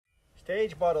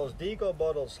Stage bottles, Deco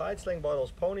bottles, side sling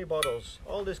bottles, pony bottles,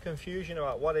 all this confusion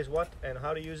about what is what and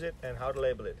how to use it and how to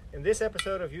label it. In this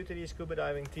episode of UTD Scuba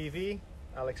Diving TV,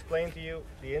 I'll explain to you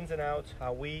the ins and outs,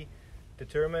 how we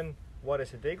determine what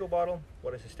is a Deco bottle,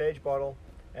 what is a stage bottle,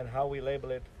 and how we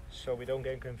label it so we don't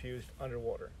get confused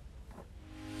underwater.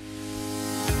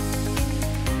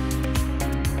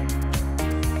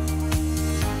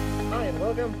 Hi and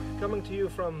welcome, coming to you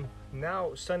from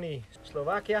now sunny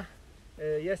Slovakia.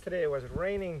 Yesterday it was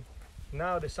raining,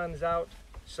 now the sun's out,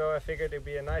 so I figured it'd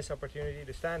be a nice opportunity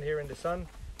to stand here in the sun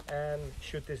and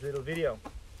shoot this little video.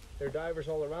 There are divers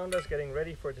all around us getting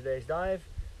ready for today's dive.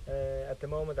 At the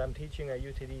moment I'm teaching a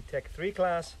UTD Tech 3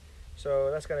 class,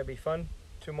 so that's going to be fun.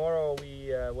 Tomorrow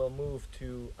we will move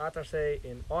to Attersee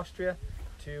in Austria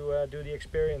to do the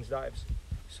experience dives.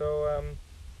 So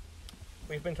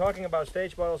we've been talking about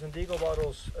stage bottles and Deco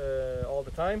bottles all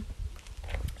the time.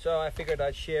 So I figured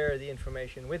I'd share the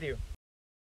information with you.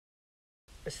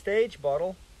 A stage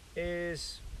bottle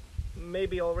is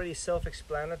maybe already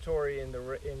self-explanatory in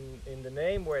the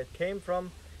name, where it came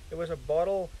from. It was a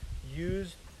bottle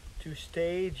used to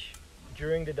stage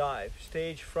during the dive.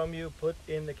 Stage from you, put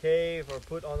in the cave or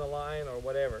put on the line or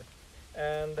whatever.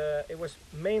 And it was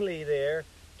mainly there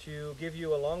to give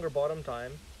you a longer bottom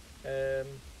time and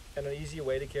an easy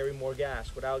way to carry more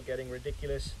gas without getting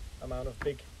ridiculous amount of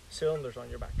big cylinders on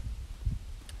your back.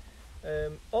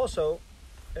 Also,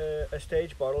 a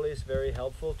stage bottle is very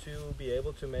helpful to be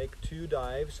able to make two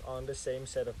dives on the same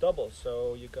set of doubles.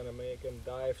 So you're gonna make a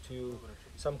dive to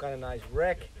some kind of nice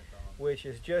wreck, which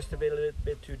is just a little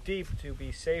bit too deep to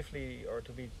be safely or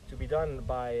to be done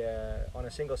by on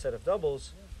a single set of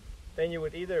doubles. Then you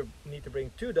would either need to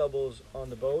bring two doubles on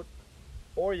the boat,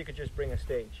 or you could just bring a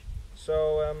stage.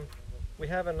 So we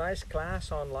have a nice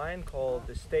class online called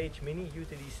the Stage Mini,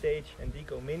 UTD Stage and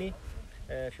Deco Mini.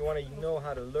 If you want to know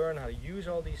how to learn how to use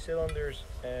all these cylinders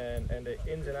and the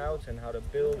ins and outs and how to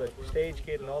build a stage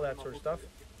kit and all that sort of stuff,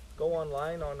 go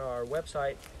online on our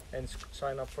website and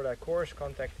sign up for that course,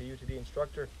 contact the UTD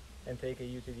instructor and take a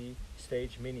UTD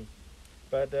Stage Mini.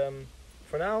 But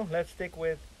for now, let's stick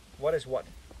with what is what.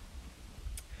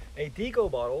 A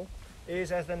Deco bottle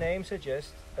is, as the name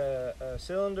suggests, a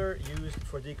cylinder used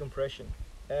for decompression,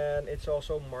 and it's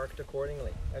also marked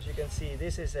accordingly. As you can see,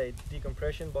 this is a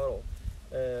decompression bottle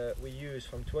we use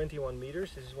from 21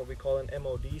 meters. This is what we call an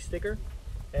MOD sticker,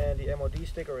 and the MOD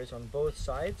sticker is on both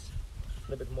sides.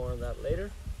 A little bit more on that later.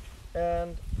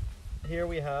 And here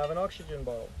we have an oxygen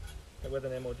bottle with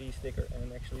an MOD sticker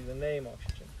and actually the name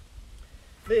oxygen.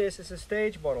 This is a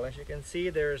stage bottle. As you can see,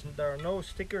 there are no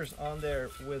stickers on there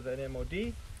with an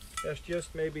MOD. There's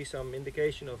just maybe some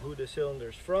indication of who the cylinder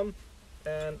is from,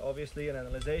 and obviously an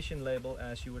analyzation label,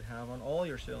 as you would have on all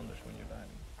your cylinders when you're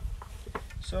diving.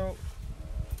 So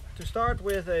to start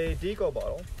with a Deco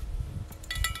bottle,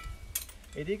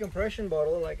 a decompression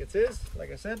bottle, like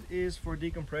I said, is for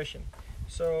decompression.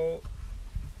 So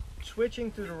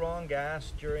switching to the wrong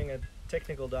gas during a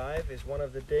technical dive is one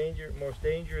of the most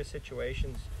dangerous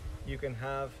situations you can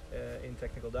have in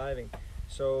technical diving.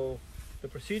 So the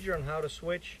procedure on how to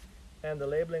switch and the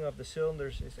labeling of the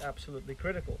cylinders is absolutely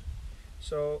critical.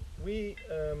 So we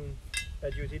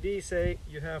at UTD say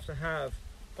you have to have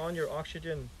on your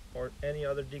oxygen or any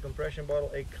other decompression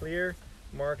bottle a clear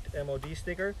marked MOD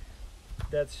sticker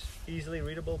that's easily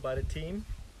readable by the team,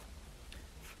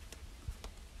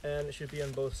 and it should be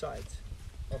on both sides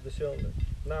of the cylinder.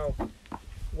 Now,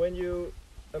 when you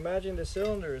imagine the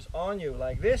cylinders on you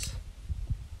like this,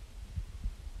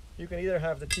 you can either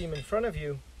have the team in front of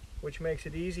you, which makes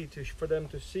it easy for them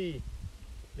to see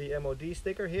the MOD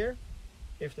sticker here.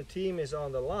 If the team is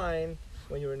on the line,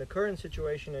 when you're in a current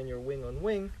situation and you're wing on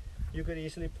wing, you could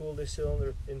easily pull this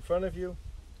cylinder in front of you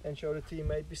and show the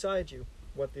teammate beside you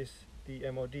what is the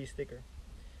MOD sticker.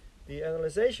 The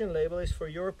analyzation label is for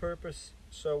your purpose,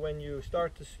 so when you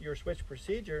start your switch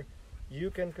procedure,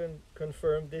 you can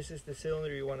confirm this is the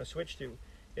cylinder you want to switch to.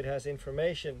 It has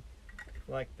information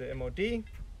like the MOD,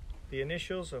 the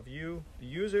initials of you, the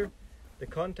user, the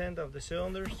content of the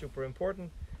cylinder, super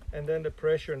important, and then the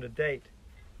pressure and the date.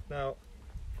 Now,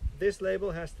 this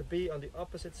label has to be on the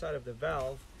opposite side of the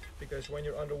valve, because when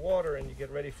you're underwater and you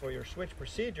get ready for your switch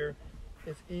procedure,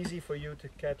 it's easy for you to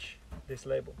catch this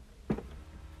label.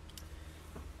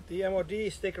 The MOD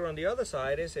sticker on the other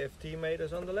side is if teammate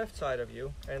is on the left side of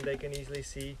you, and they can easily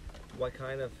see what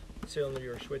kind of cylinder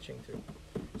you're switching to.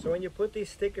 So when you put these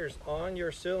stickers on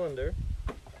your cylinder,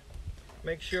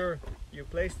 make sure you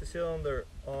place the cylinder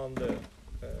on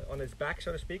its back,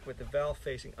 so to speak, with the valve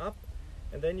facing up,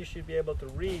 and then you should be able to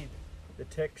read the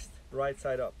text right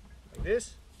side up, like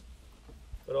this,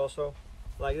 but also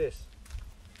like this.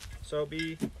 So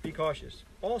be cautious.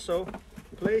 Also,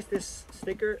 place this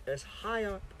sticker as high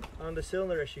up on the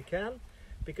cylinder as you can,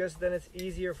 because then it's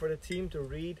easier for the team to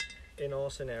read in all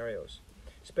scenarios.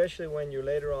 Especially when you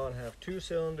later on have two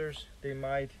cylinders, they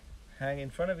might hang in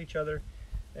front of each other.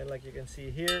 And like you can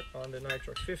see here on the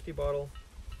Nitrox 50 bottle,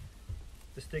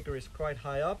 the sticker is quite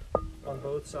high up on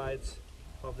both sides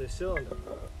of this cylinder.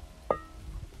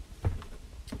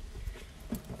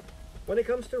 When it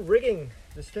comes to rigging,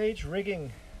 the stage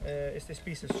rigging is this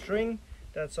piece of string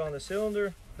that's on the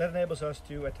cylinder that enables us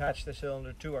to attach the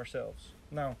cylinder to ourselves.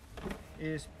 Now, it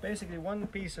is basically one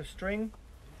piece of string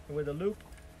with a loop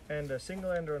and a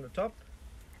single ender on the top.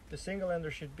 The single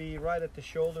ender should be right at the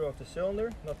shoulder of the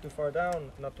cylinder, not too far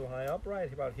down, not too high up,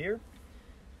 right about here.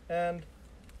 And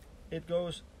it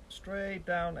goes straight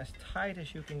down as tight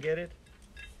as you can get it.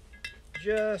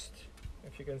 Just,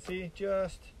 if you can see,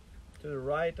 just to the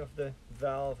right of the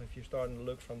valve if you're starting to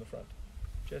look from the front.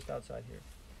 Just outside here.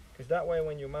 Because that way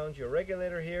when you mount your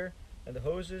regulator here and the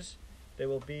hoses, they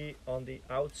will be on the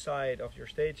outside of your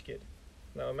stage kit.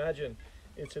 Now imagine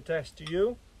it's attached to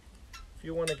you. If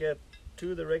you want to get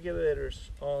to the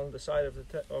regulators on the side of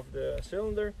the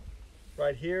cylinder,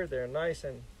 right here, they're nice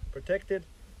and protected,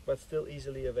 but still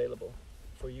easily available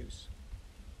for use.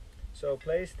 So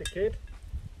place the kit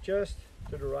just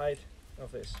to the right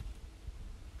of this.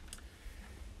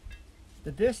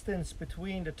 The distance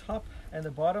between the top and the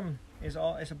bottom is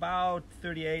about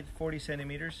 38-40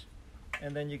 centimeters,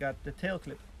 and then you got the tail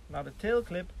clip. Now the tail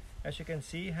clip, as you can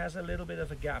see, has a little bit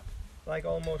of a gap, like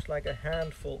almost like a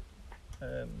handful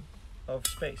of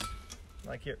space,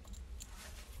 like here.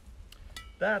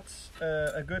 That's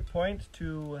a good point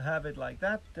to have it like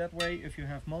that. That way, if you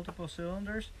have multiple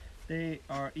cylinders, they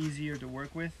are easier to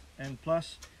work with, and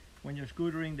plus, when you're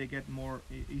scootering, they get more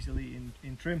easily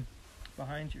in trim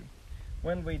behind you.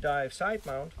 When we dive side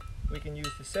mount, we can use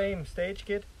the same stage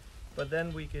kit, but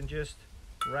then we can just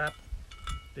wrap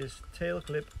this tail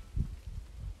clip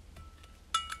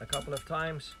a couple of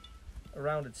times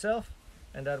around itself,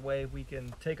 and that way we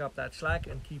can take up that slack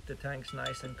and keep the tanks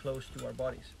nice and close to our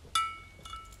bodies.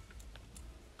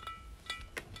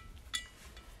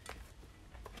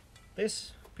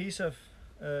 This piece of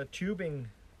tubing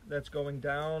that's going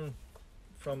down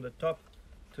from the top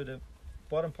to the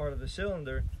bottom part of the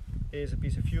cylinder is a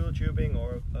piece of fuel tubing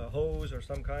or a hose or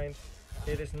some kind.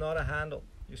 It is not a handle.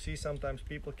 You see sometimes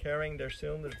people carrying their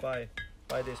cylinders by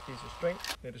this piece of string.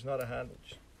 It is not a handle.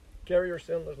 Just carry your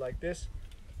cylinders like this.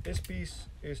 This piece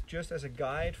is just as a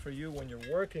guide for you when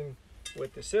you're working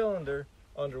with the cylinder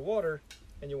underwater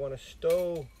and you want to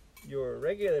stow your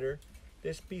regulator.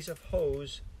 This piece of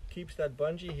hose keeps that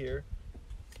bungee here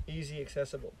easy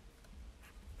accessible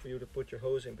for you to put your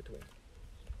hose in between.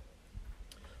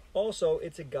 Also,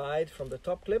 it's a guide from the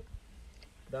top clip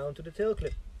down to the tail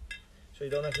clip, so you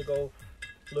don't have to go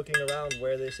looking around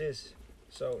where this is.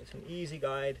 So it's an easy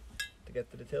guide to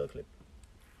get to the tail clip.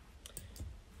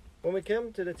 When we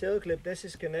come to the tail clip, this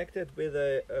is connected with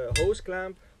a hose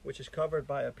clamp, which is covered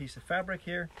by a piece of fabric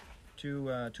here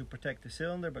to protect the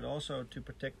cylinder, but also to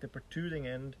protect the protruding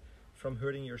end from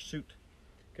hurting your suit.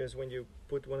 Because when you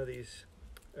put one of these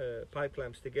pipe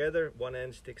clamps together, one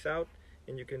end sticks out,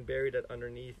 and you can bury that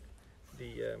underneath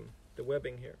the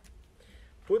webbing here.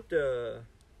 Put the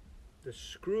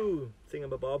screw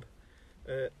thingamabob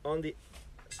on the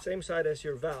same side as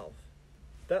your valve.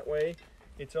 That way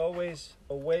it's always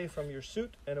away from your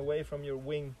suit and away from your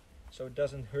wing, so it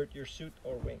doesn't hurt your suit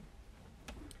or wing.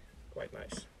 Quite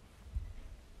nice.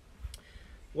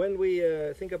 When we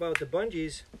think about the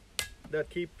bungees that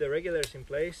keep the regulators in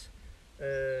place,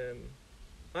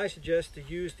 I suggest to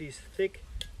use these thick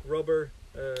rubber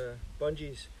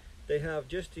bungees. They have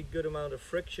just a good amount of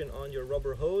friction on your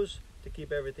rubber hose to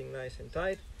keep everything nice and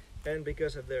tight, and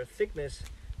because of their thickness,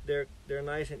 they're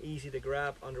nice and easy to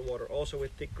grab underwater. Also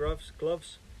with thick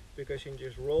gloves, because you can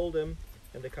just roll them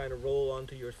and they kind of roll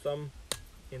onto your thumb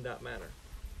in that manner.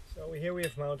 So here we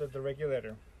have mounted the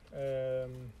regulator.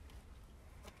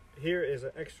 Here is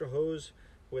an extra hose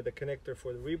with a connector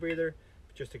for the rebreather.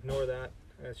 Just ignore that.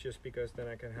 That's just because then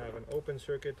I can have an open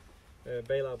circuit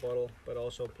bailout bottle, but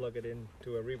also plug it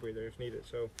into a rebreather if needed.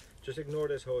 So just ignore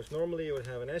this hose. Normally you would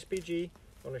have an SPG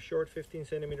on a short 15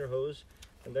 centimeter hose,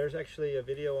 and there's actually a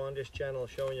video on this channel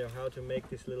showing you how to make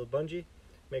this little bungee.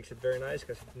 Makes it very nice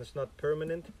because it's not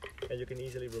permanent and you can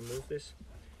easily remove this.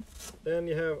 Then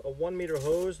you have a 1 meter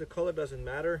hose. The color doesn't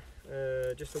matter,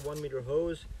 just a 1 meter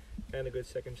hose and a good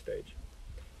second stage.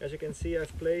 As you can see,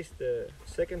 I've placed the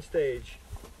second stage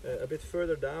a bit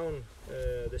further down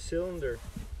the cylinder.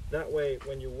 That way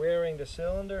when you're wearing the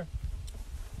cylinder,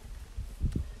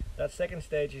 that second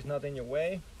stage is not in your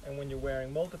way, and when you're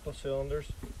wearing multiple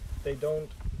cylinders, they don't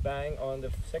bang on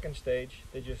the second stage,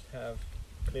 they just have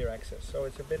clear access, so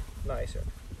it's a bit nicer.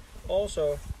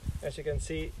 Also, as you can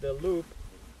see, the loop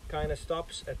kind of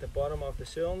stops at the bottom of the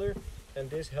cylinder,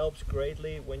 and this helps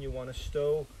greatly when you want to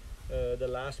stow the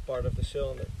last part of the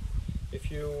cylinder. If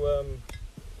you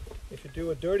do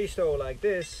a dirty stow like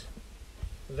this,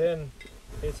 then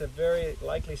it's a very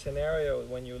likely scenario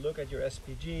when you look at your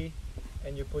SPG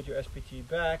and you put your SPG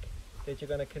back that you're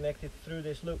going to connect it through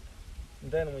this loop.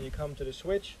 And then when you come to the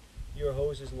switch, your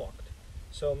hose is locked.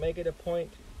 So make it a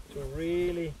point to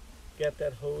really get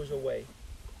that hose away.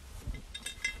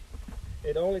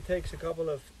 It only takes a couple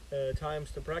of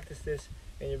times to practice this,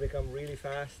 and you become really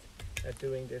fast at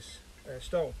doing this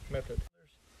stow method.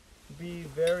 Be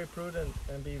very prudent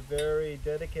and be very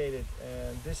dedicated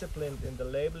and disciplined in the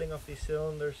labeling of these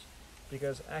cylinders,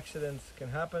 because accidents can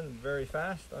happen very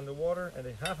fast underwater, and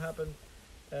they have happened,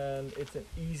 and it's an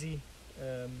easy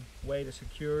way to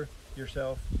secure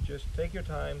yourself. Just take your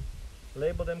time,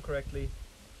 label them correctly,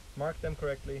 mark them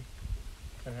correctly,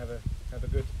 and have a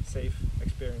good, safe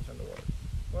experience underwater.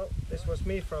 Well, this was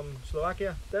me from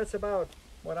Slovakia. That's about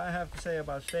what I have to say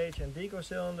about stage and Deco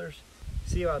cylinders.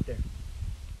 See you out there.